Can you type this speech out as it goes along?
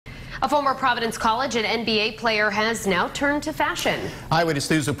A former Providence College and NBA player has now turned to fashion.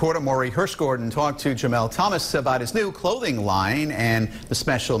 Eyewitness News reporter Maury Hirschgordon talked to Jamel Thomas about his new clothing line and the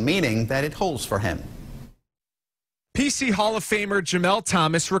special meaning that it holds for him. PC Hall of Famer Jamel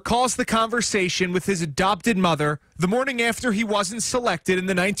Thomas recalls the conversation with his adopted mother the morning after he wasn't selected in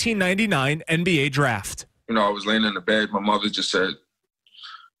the 1999 NBA draft. You know, I was laying in the bed. My mother just said,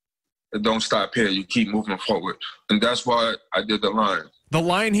 "Don't stop here. You keep moving forward." And that's why I did the line. The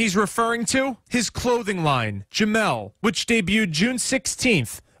line he's referring to? His clothing line, Jamel, which debuted June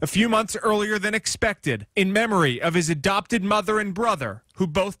 16th, a few months earlier than expected, in memory of his adopted mother and brother, who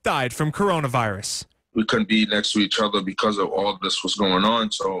both died from coronavirus. We couldn't be next to each other because of all this was going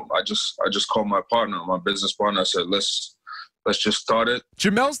on. So I just called my partner, my business partner. I said, let's just start it.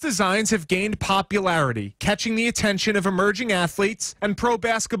 Jamel's designs have gained popularity, catching the attention of emerging athletes and pro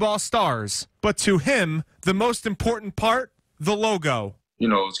basketball stars. But to him, the most important part, the logo. You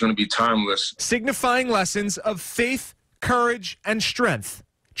know, it's going to be timeless. Signifying lessons of faith, courage, and strength.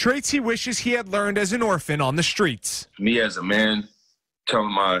 Traits he wishes he had learned as an orphan on the streets. Me as a man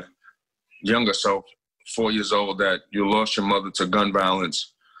telling my younger self, 4 years old, that you lost your mother to gun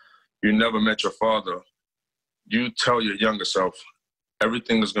violence, you never met your father. You tell your younger self,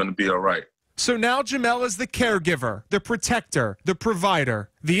 everything is going to be all right. So now Jamel is the caregiver, the protector, the provider,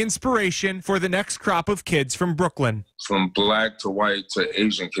 the inspiration for the next crop of kids from Brooklyn. From black to white to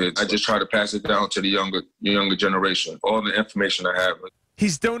Asian kids. I just try to pass it down to the younger generation, all the information I have.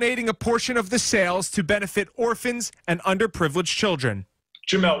 He's donating a portion of the sales to benefit orphans and underprivileged children.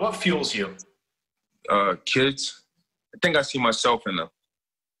 Jamel, what fuels you? Kids, I think I see myself in them.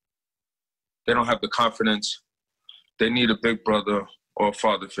 They don't have the confidence. They need a big brother or a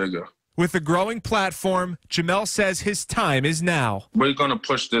father figure. With a growing platform, Jamel says his time is now. We're going to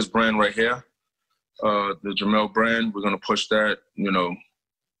push this brand right here, the Jamel brand. We're going to push that, you know,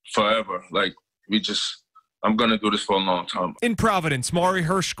 forever. Like, I'm going to do this for a long time. In Providence, Maury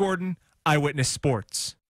Hirschgordon, Eyewitness Sports.